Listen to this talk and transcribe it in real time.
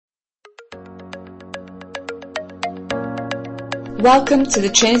Welcome to the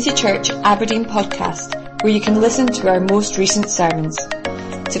Trinity Church Aberdeen podcast, where you can listen to our most recent sermons.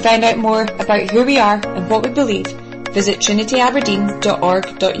 To find out more about who we are and what we believe, visit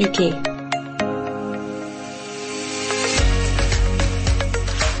trinityaberdeen.org.uk.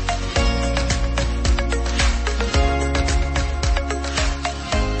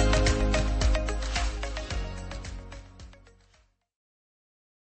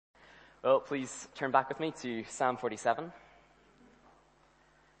 Well, please turn back with me to Psalm 47.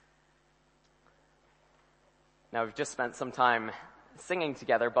 Now, we've just spent some time singing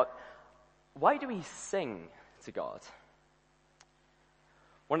together, but why do we sing to God?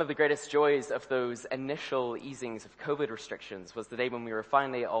 One of the greatest joys of those initial easings of COVID restrictions was the day when we were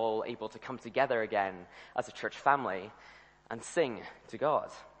finally all able to come together again as a church family and sing to God.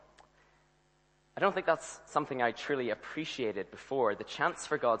 I don't think that's something I truly appreciated before, the chance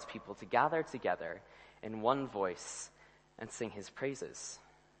for God's people to gather together in one voice and sing his praises.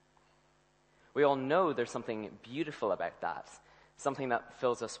 We all know there's something beautiful about that, something that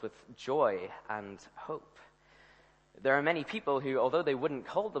fills us with joy and hope. There are many people who, although they wouldn't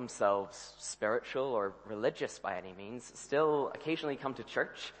call themselves spiritual or religious by any means, still occasionally come to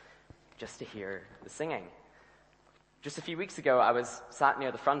church just to hear the singing. Just a few weeks ago, I was sat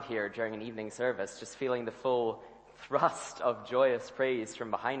near the front here during an evening service, just feeling the full thrust of joyous praise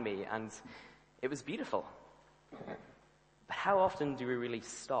from behind me, and it was beautiful. But how often do we really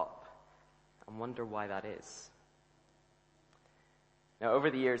stop and wonder why that is? Now, over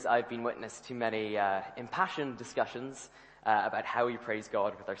the years, I've been witness to many impassioned discussions about how we praise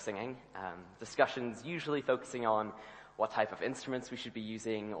God with our singing. Discussions usually focusing on what type of instruments we should be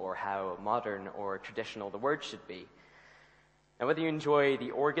using or how modern or traditional the words should be. Now, whether you enjoy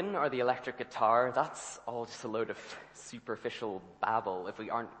the organ or the electric guitar, that's all just a load of superficial babble if we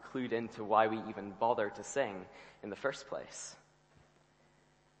aren't clued into why we even bother to sing in the first place.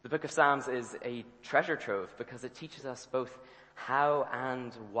 The book of Psalms is a treasure trove because it teaches us both how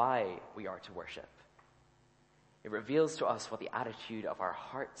and why we are to worship. It reveals to us what the attitude of our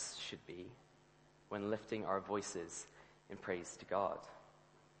hearts should be when lifting our voices in praise to God.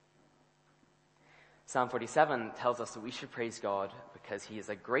 Psalm 47 tells us that we should praise God because he is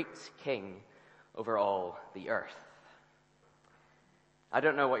a great king over all the earth. I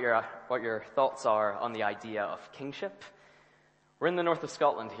don't know what your thoughts are on the idea of kingship. We're in the north of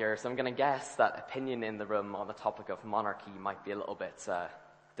Scotland here, so I'm going to guess that opinion in the room on the topic of monarchy might be a little bit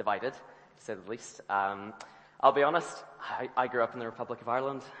divided, to say the least. I'll be honest, I grew up in the Republic of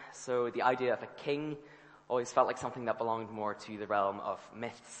Ireland, so the idea of a king always felt like something that belonged more to the realm of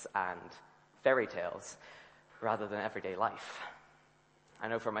myths and fairy tales rather than everyday life. I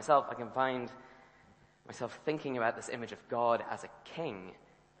know for myself, I can find myself thinking about this image of God as a king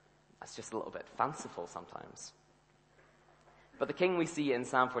as just a little bit fanciful sometimes. But the king we see in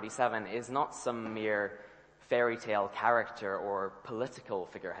Psalm 47 is not some mere fairy tale character or political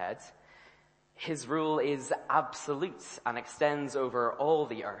figurehead. His rule is absolute and extends over all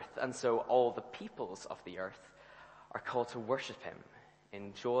the earth, and so all the peoples of the earth are called to worship him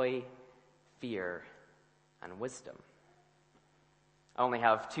in joy, fear, and wisdom. I only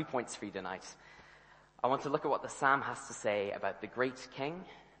have 2 points for you tonight. I want to look at what the psalm has to say about the great king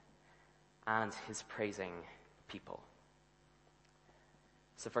and his praising people.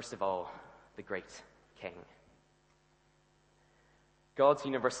 So first of all, the great king. God's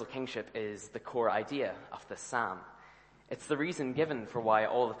universal kingship is the core idea of this psalm. It's the reason given for why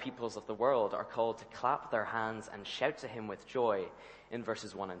all the peoples of the world are called to clap their hands and shout to him with joy in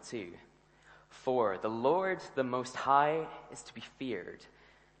verses 1 and 2. For the Lord, the Most High, is to be feared,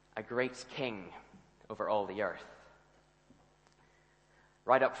 a great king over all the earth.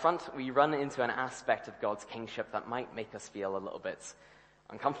 Right up front, we run into an aspect of God's kingship that might make us feel a little bit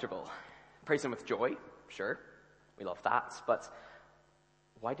uncomfortable. Praise him with joy, sure, we love that, but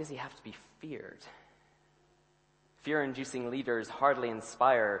why does he have to be feared? Fear-inducing leaders hardly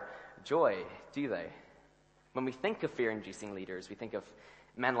inspire joy, do they? When we think of fear-inducing leaders, we think of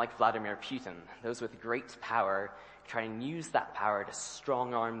men like Vladimir Putin, those with great power, try and use that power to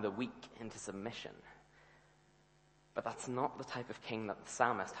strong-arm the weak into submission. But that's not the type of king that the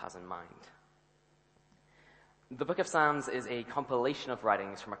psalmist has in mind. The book of Psalms is a compilation of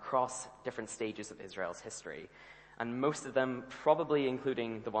writings from across different stages of Israel's history, and most of them, probably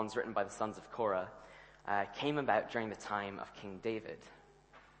including the ones written by the sons of Korah, came about during the time of King David.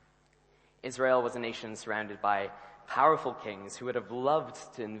 Israel was a nation surrounded by powerful kings who would have loved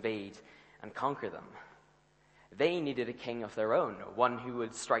to invade and conquer them. They needed a king of their own, one who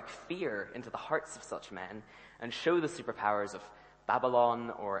would strike fear into the hearts of such men and show the superpowers of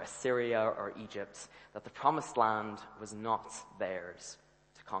Babylon or Assyria or Egypt, that the promised land was not theirs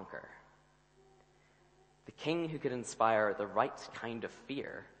to conquer. The king who could inspire the right kind of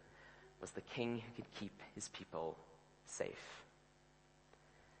fear was the king who could keep his people safe.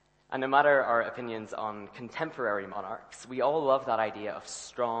 And no matter our opinions on contemporary monarchs, we all love that idea of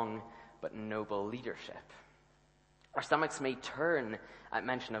strong but noble leadership. Our stomachs may turn at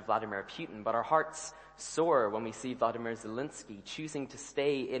mention of Vladimir Putin, but our hearts soar when we see Vladimir Zelensky choosing to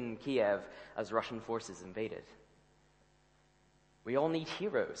stay in Kiev as Russian forces invaded. We all need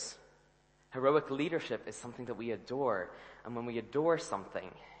heroes. Heroic leadership is something that we adore, and when we adore something,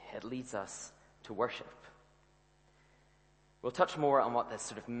 it leads us to worship. We'll touch more on what this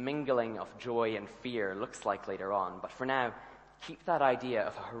sort of mingling of joy and fear looks like later on, but for now, keep that idea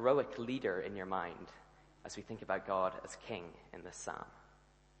of a heroic leader in your mind as we think about God as king in this psalm.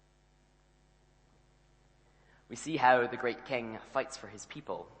 We see how the great king fights for his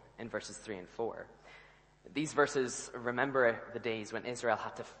people in verses 3 and 4. These verses remember the days when Israel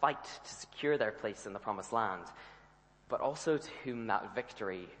had to fight to secure their place in the promised land, but also to whom that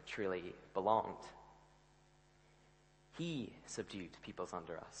victory truly belonged. He subdued peoples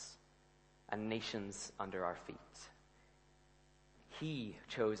under us and nations under our feet. He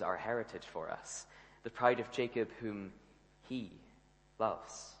chose our heritage for us, the pride of Jacob whom he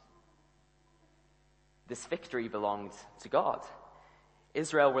loves. This victory belonged to God.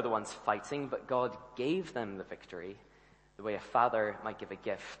 Israel were the ones fighting, but God gave them the victory the way a father might give a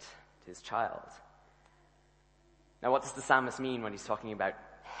gift to his child. Now, what does the psalmist mean when he's talking about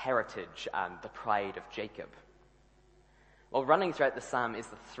heritage and the pride of Jacob? Well, running throughout the psalm is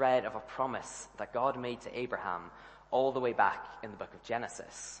the thread of a promise that God made to Abraham all the way back in the book of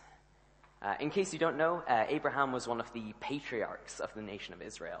Genesis. In case you don't know, Abraham was one of the patriarchs of the nation of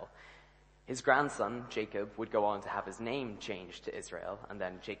Israel. His grandson, Jacob, would go on to have his name changed to Israel, and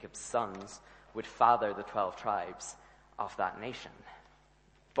then Jacob's sons would father the 12 tribes of that nation.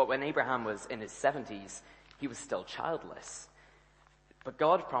 But when Abraham was in his 70s, he was still childless. But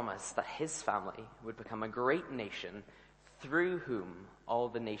God promised that his family would become a great nation through whom all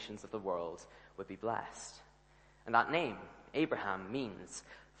the nations of the world would be blessed. And that name, Abraham, means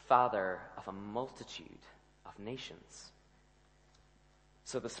father of a multitude of nations.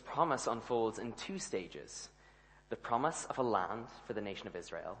 So this promise unfolds in two stages: the promise of a land for the nation of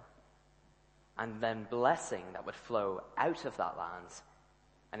Israel, and then blessing that would flow out of that land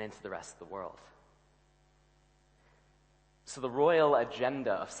and into the rest of the world. So the royal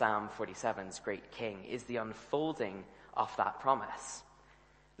agenda of Psalm 47's great king is the unfolding of that promise.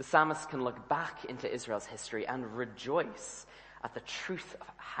 The psalmist can look back into Israel's history and rejoice at the truth of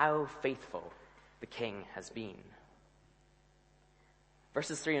how faithful the king has been.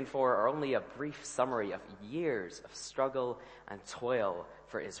 Verses 3 and 4 are only a brief summary of years of struggle and toil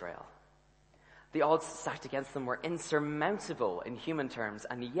for Israel. The odds stacked against them were insurmountable in human terms,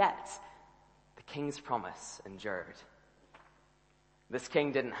 and yet the king's promise endured. This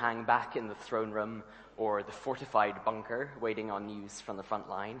king didn't hang back in the throne room or the fortified bunker waiting on news from the front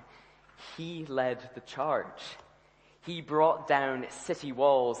line. He led the charge. He brought down city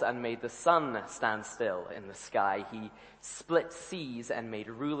walls and made the sun stand still in the sky. He split seas and made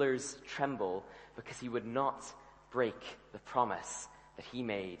rulers tremble because he would not break the promise that he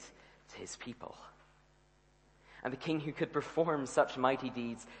made to his people. And the king who could perform such mighty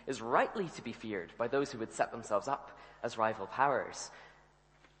deeds is rightly to be feared by those who would set themselves up as rival powers.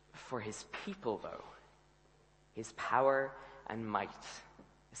 For his people, though, his power and might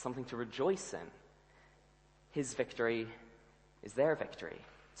is something to rejoice in. His victory is their victory,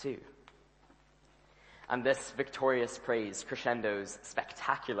 too. And this victorious praise crescendos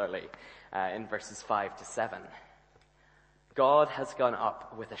spectacularly in verses 5 to 7. God has gone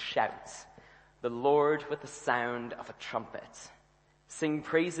up with a shout, the Lord with the sound of a trumpet. Sing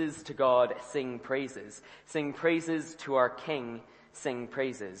praises to God, sing praises. Sing praises to our King, sing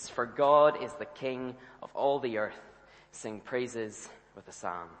praises. For God is the King of all the earth. Sing praises with a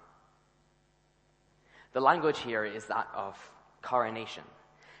psalm. The language here is that of coronation.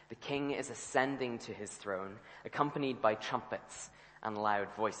 The king is ascending to his throne, accompanied by trumpets and loud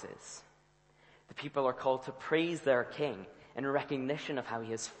voices. The people are called to praise their king in recognition of how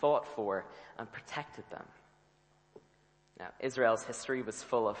he has fought for and protected them. Now, Israel's history was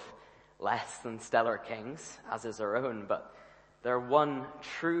full of less than stellar kings, as is our own, but their one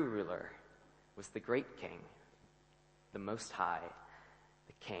true ruler was the great king, the Most High,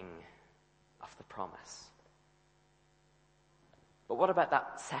 the King of the promise. But what about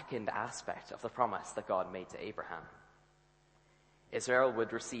that second aspect of the promise that God made to Abraham? Israel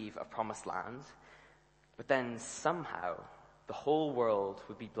would receive a promised land, but then somehow the whole world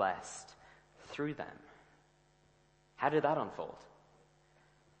would be blessed through them. How did that unfold?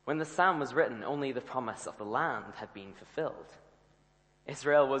 When the psalm was written, only the promise of the land had been fulfilled.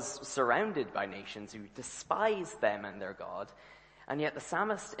 Israel was surrounded by nations who despised them and their God, and yet the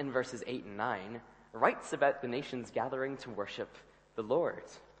psalmist in verses 8 and 9 writes about the nations gathering to worship the Lord.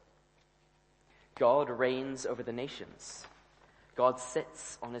 God reigns over the nations. God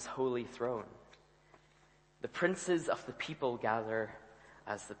sits on his holy throne. The princes of the people gather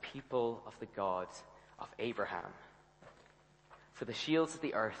as the people of the God of Abraham. For the shields of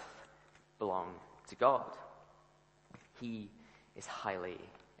the earth belong to God. He is highly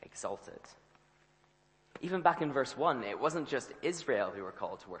exalted. Even back in verse 1, it wasn't just Israel who were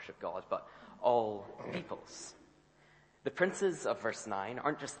called to worship God, but all peoples. The princes of verse 9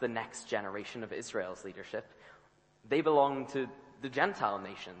 aren't just the next generation of Israel's leadership. They belong to the Gentile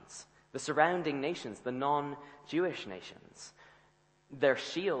nations, the surrounding nations, the non-Jewish nations. Their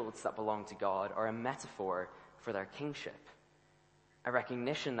shields that belong to God are a metaphor for their kingship, a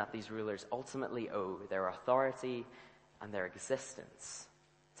recognition that these rulers ultimately owe their authority and their existence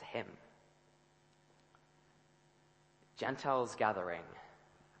to him. Gentiles gathering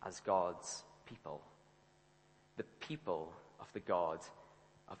as God's people, the people of the God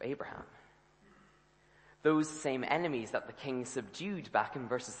of Abraham. Those same enemies that the king subdued back in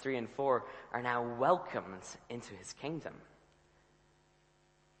verses 3 and 4 are now welcomed into his kingdom.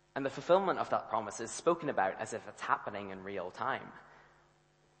 And the fulfillment of that promise is spoken about as if it's happening in real time.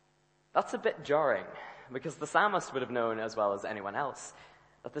 That's a bit jarring, because the psalmist would have known as well as anyone else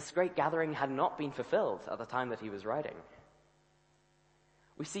that this great gathering had not been fulfilled at the time that he was writing.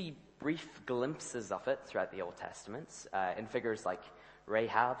 We see brief glimpses of it throughout the Old Testament in figures like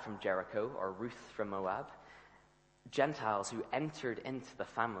Rahab from Jericho or Ruth from Moab, Gentiles who entered into the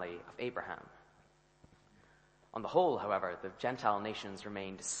family of Abraham. On the whole, however, the Gentile nations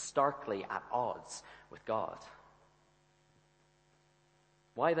remained starkly at odds with God.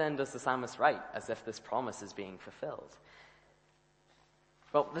 Why then does the psalmist write as if this promise is being fulfilled?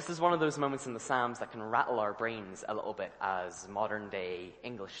 Well, this is one of those moments in the Psalms that can rattle our brains a little bit as modern-day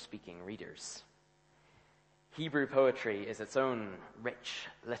English-speaking readers. Hebrew poetry is its own rich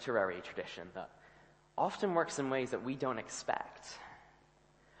literary tradition that often works in ways that we don't expect.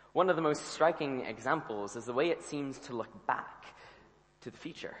 One of the most striking examples is the way it seems to look back to the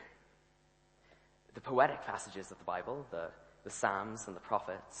future. The poetic passages of the Bible, the Psalms and the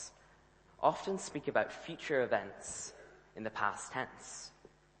prophets, often speak about future events in the past tense.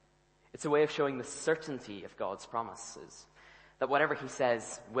 It's a way of showing the certainty of God's promises, that whatever he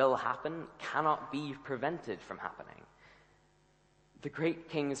says will happen cannot be prevented from happening. The great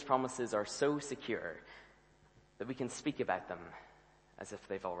king's promises are so secure that we can speak about them as if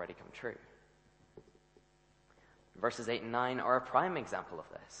they've already come true. Verses 8 and 9 are a prime example of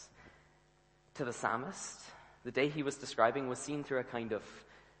this. To the psalmist, the day he was describing was seen through a kind of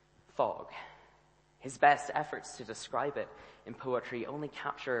fog. His best efforts to describe it in poetry only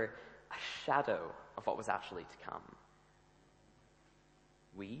capture a shadow of what was actually to come.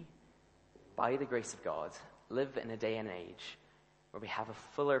 We, by the grace of God, live in a day and age where we have a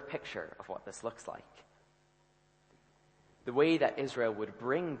fuller picture of what this looks like. The way that Israel would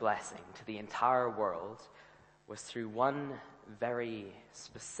bring blessing to the entire world was through one very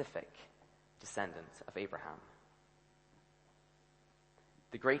specific descendant of Abraham.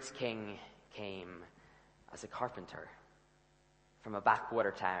 The great king came as a carpenter from a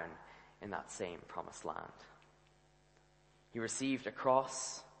backwater town in that same promised land. He received a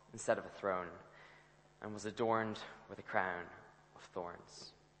cross instead of a throne and was adorned with a crown of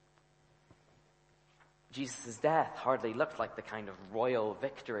thorns. Jesus' death hardly looked like the kind of royal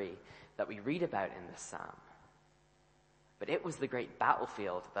victory that we read about in this psalm. But it was the great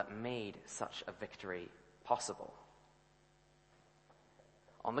battlefield that made such a victory possible.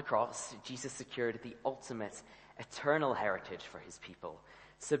 On the cross, Jesus secured the ultimate eternal heritage for his people,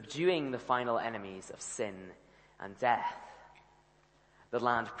 subduing the final enemies of sin and death. The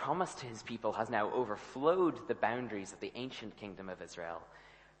land promised to his people has now overflowed the boundaries of the ancient kingdom of Israel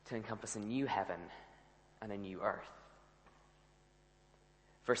to encompass a new heaven and a new earth.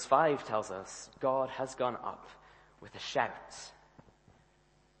 Verse 5 tells us God has gone up with a shout.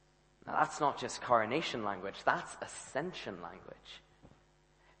 Now that's not just coronation language, that's ascension language.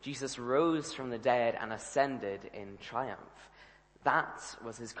 Jesus rose from the dead and ascended in triumph. That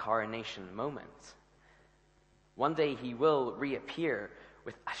was his coronation moment. One day he will reappear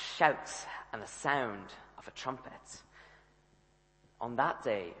with a shout and the sound of a trumpet. On that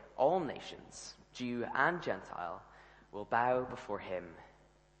day, all nations, Jew and Gentile, will bow before him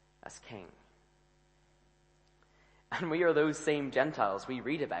as king. And we are those same Gentiles we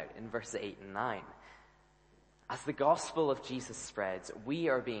read about in verses 8 and 9. As the gospel of Jesus spreads, we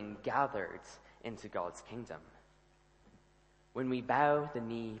are being gathered into God's kingdom. When we bow the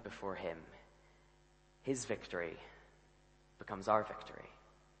knee before him, his victory becomes our victory.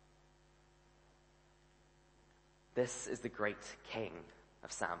 This is the great King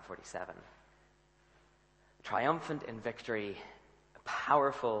of Psalm 47. Triumphant in victory,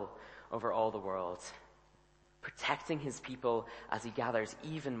 powerful over all the world, protecting his people as he gathers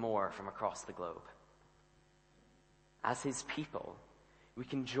even more from across the globe. As his people, we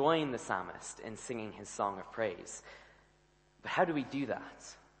can join the psalmist in singing his song of praise. But how do we do that?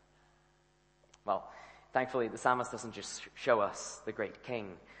 Well, thankfully, the psalmist doesn't just show us the great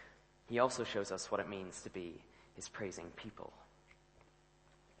king. He also shows us what it means to be his praising people.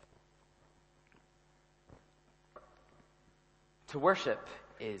 To worship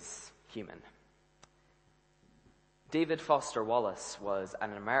is human. David Foster Wallace was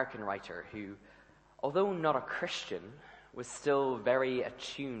an American writer who, although not a Christian, was still very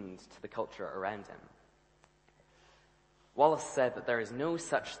attuned to the culture around him. Wallace said that there is no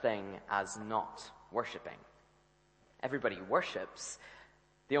such thing as not worshipping. Everybody worships.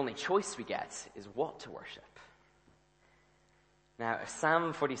 The only choice we get is what to worship. Now, if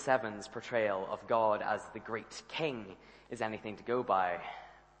Psalm 47's portrayal of God as the great king is anything to go by,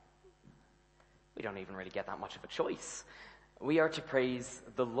 we don't even really get that much of a choice. We are to praise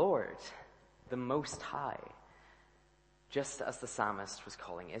the Lord, the Most High, just as the psalmist was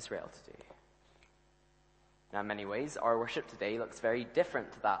calling Israel to do. Now, in many ways, our worship today looks very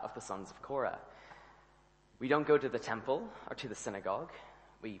different to that of the sons of Korah. We don't go to the temple or to the synagogue.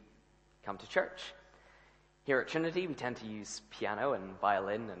 We come to church. Here at Trinity, we tend to use piano and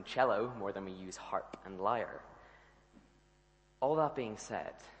violin and cello more than we use harp and lyre. All that being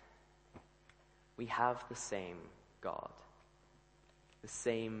said, we have the same God, the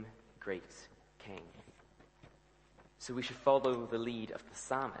same great King. So we should follow the lead of the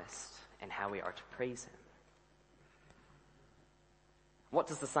psalmist in how we are to praise him. What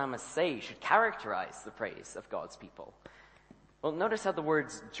does the psalmist say should characterize the praise of God's people? Well, notice how the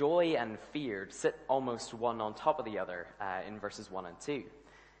words joy and fear sit almost one on top of the other in verses 1 and 2.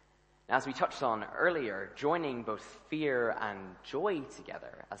 Now, as we touched on earlier, joining both fear and joy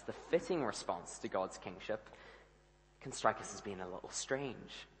together as the fitting response to God's kingship can strike us as being a little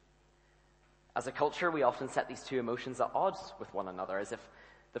strange. As a culture, we often set these two emotions at odds with one another, as if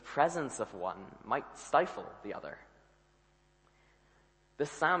the presence of one might stifle the other.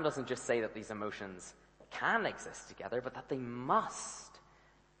 This psalm doesn't just say that these emotions can exist together, but that they must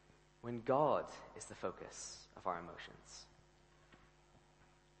when God is the focus of our emotions.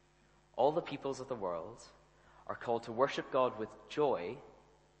 All the peoples of the world are called to worship God with joy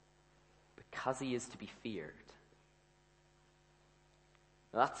because he is to be feared.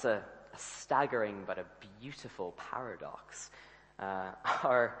 Now, that's a staggering but a beautiful paradox.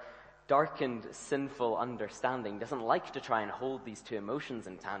 Our darkened, sinful understanding doesn't like to try and hold these two emotions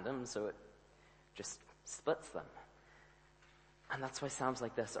in tandem, so it just splits them. And that's why psalms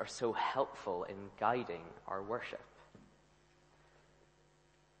like this are so helpful in guiding our worship.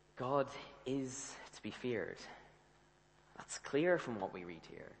 God is to be feared. That's clear from what we read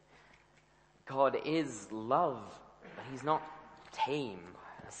here. God is love, but he's not tame,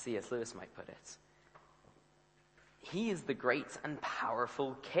 as C.S. Lewis might put it. He is the great and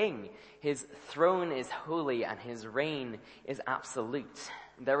powerful king. His throne is holy and his reign is absolute.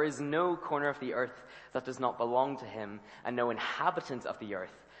 There is no corner of the earth that does not belong to him, and no inhabitant of the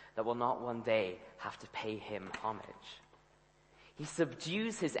earth that will not one day have to pay him homage. He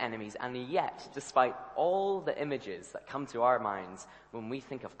subdues his enemies, and yet, despite all the images that come to our minds when we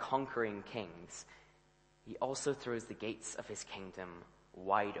think of conquering kings, he also throws the gates of his kingdom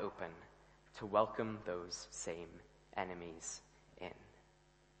wide open to welcome those same enemies in.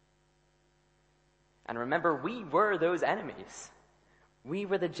 And remember, we were those enemies. We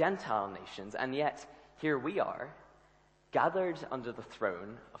were the Gentile nations, and yet here we are, gathered under the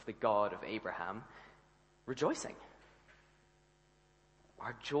throne of the God of Abraham, rejoicing.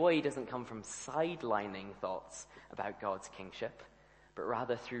 Our joy doesn't come from sidelining thoughts about God's kingship, but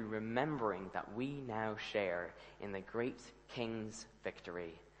rather through remembering that we now share in the great King's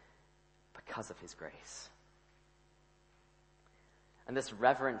victory because of his grace. And this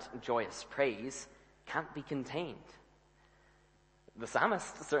reverent, joyous praise can't be contained. The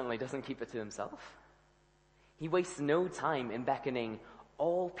psalmist certainly doesn't keep it to himself. He wastes no time in beckoning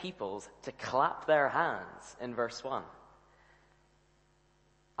all peoples to clap their hands in verse 1.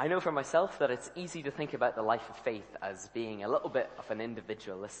 I know for myself that it's easy to think about the life of faith as being a little bit of an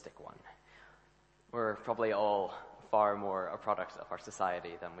individualistic one. We're probably all far more a product of our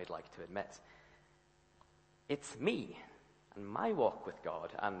society than we'd like to admit. It's me and my walk with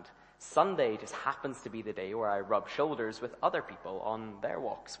God, and Sunday just happens to be the day where I rub shoulders with other people on their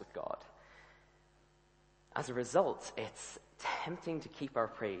walks with God. As a result, it's tempting to keep our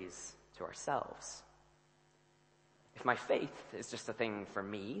praise to ourselves. If my faith is just a thing for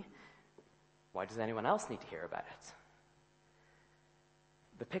me, why does anyone else need to hear about it?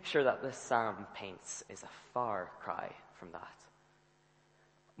 The picture that this psalm paints is a far cry from that.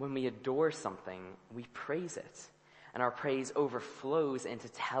 When we adore something, we praise it, and our praise overflows into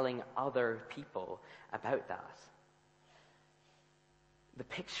telling other people about that. The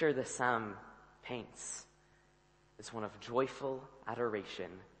picture the psalm paints is one of joyful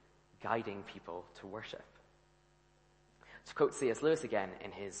adoration guiding people to worship. To quote C.S. Lewis again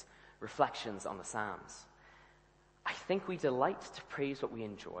in his Reflections on the Psalms, I think we delight to praise what we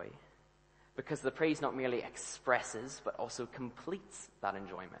enjoy, because the praise not merely expresses, but also completes that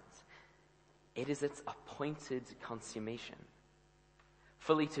enjoyment. It is its appointed consummation.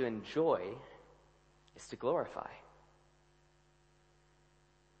 Fully to enjoy is to glorify.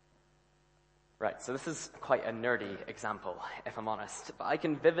 Right, so this is quite a nerdy example, if I'm honest, but I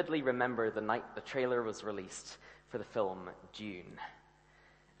can vividly remember the night the trailer was released for the film Dune.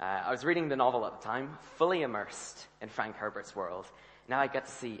 I was reading the novel at the time, fully immersed in Frank Herbert's world. Now I get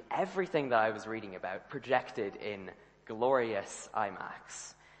to see everything that I was reading about projected in glorious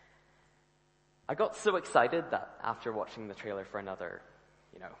IMAX. I got so excited that after watching the trailer for another,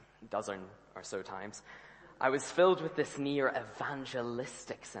 dozen or so times, I was filled with this near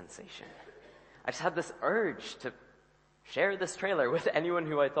evangelistic sensation. I just had this urge to share this trailer with anyone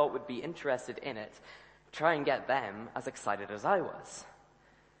who I thought would be interested in it, try and get them as excited as I was.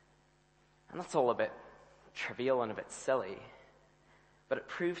 And that's all a bit trivial and a bit silly, but it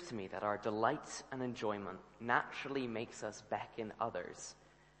proved to me that our delight and enjoyment naturally makes us beckon others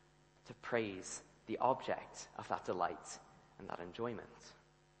to praise the object of that delight and that enjoyment.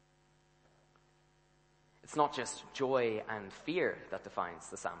 It's not just joy and fear that defines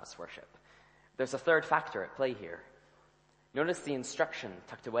the psalmist's worship. There's a third factor at play here. Notice the instruction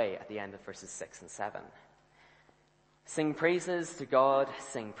tucked away at the end of verses 6 and 7. Sing praises to God,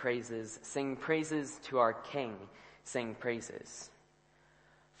 sing praises to our King, sing praises.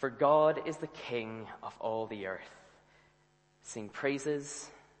 For God is the King of all the earth. Sing praises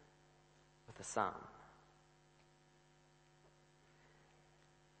with a psalm.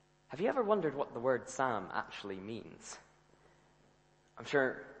 Have you ever wondered what the word psalm actually means? I'm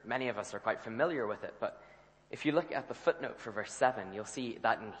sure many of us are quite familiar with it, but if you look at the footnote for verse 7, you'll see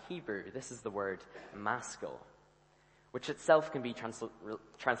that in Hebrew, this is the word maskil, which itself can be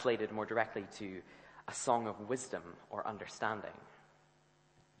translated more directly to a song of wisdom or understanding.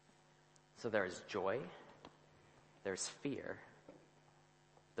 So there is joy, there's fear,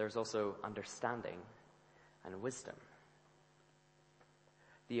 there's also understanding and wisdom.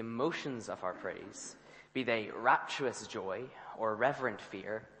 The emotions of our praise, be they rapturous joy or reverent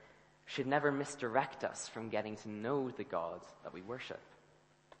fear, should never misdirect us from getting to know the God that we worship.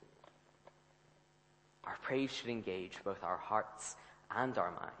 Our praise should engage both our hearts and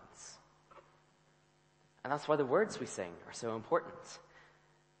our minds. And that's why the words we sing are so important.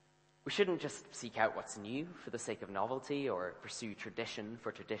 We shouldn't just seek out what's new for the sake of novelty or pursue tradition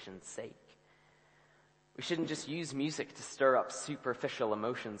for tradition's sake. We shouldn't just use music to stir up superficial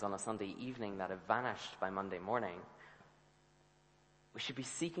emotions on a Sunday evening that have vanished by Monday morning. We should be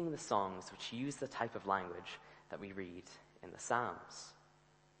seeking the songs which use the type of language that we read in the Psalms.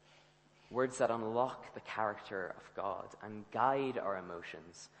 Words that unlock the character of God and guide our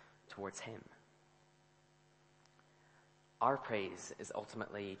emotions towards Him. Our praise is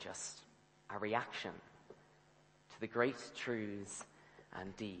ultimately just a reaction to the great truths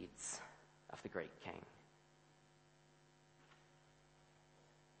and deeds of the great King.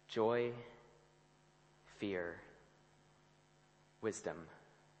 Joy, fear, wisdom,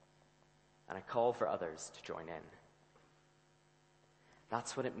 and a call for others to join in.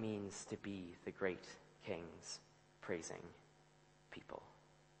 That's what it means to be the great King's praising people.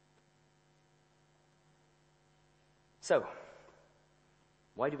 So,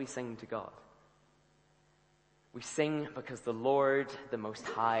 why do we sing to God? We sing because the Lord, the Most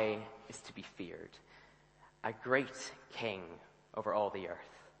High, is to be feared, a great King over all the earth.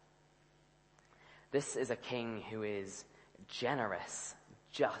 This is a King who is generous,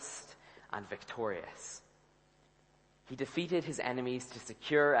 just, and victorious. He defeated his enemies to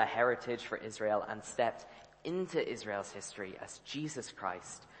secure a heritage for Israel and stepped into Israel's history as Jesus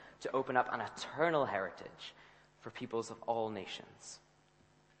Christ to open up an eternal heritage for peoples of all nations.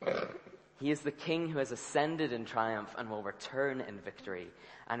 He is the King who has ascended in triumph and will return in victory.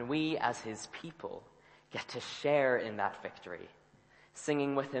 And we, as his people, get to share in that victory,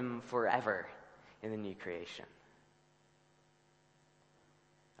 singing with him forever in the new creation.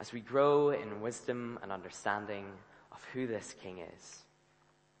 As we grow in wisdom and understanding of who this King is,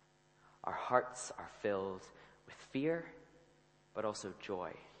 our hearts are filled with fear, but also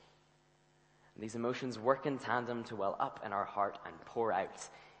joy. And these emotions work in tandem to well up in our heart and pour out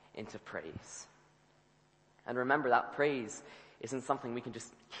into praise. And remember, that praise isn't something we can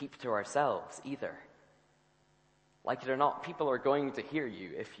just keep to ourselves either. Like it or not, people are going to hear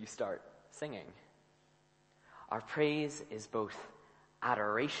you if you start singing. Our praise is both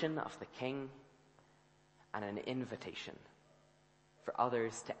adoration of the King and an invitation for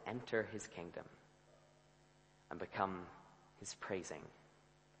others to enter his kingdom and become his praising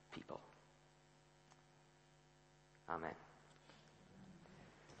people. Amen.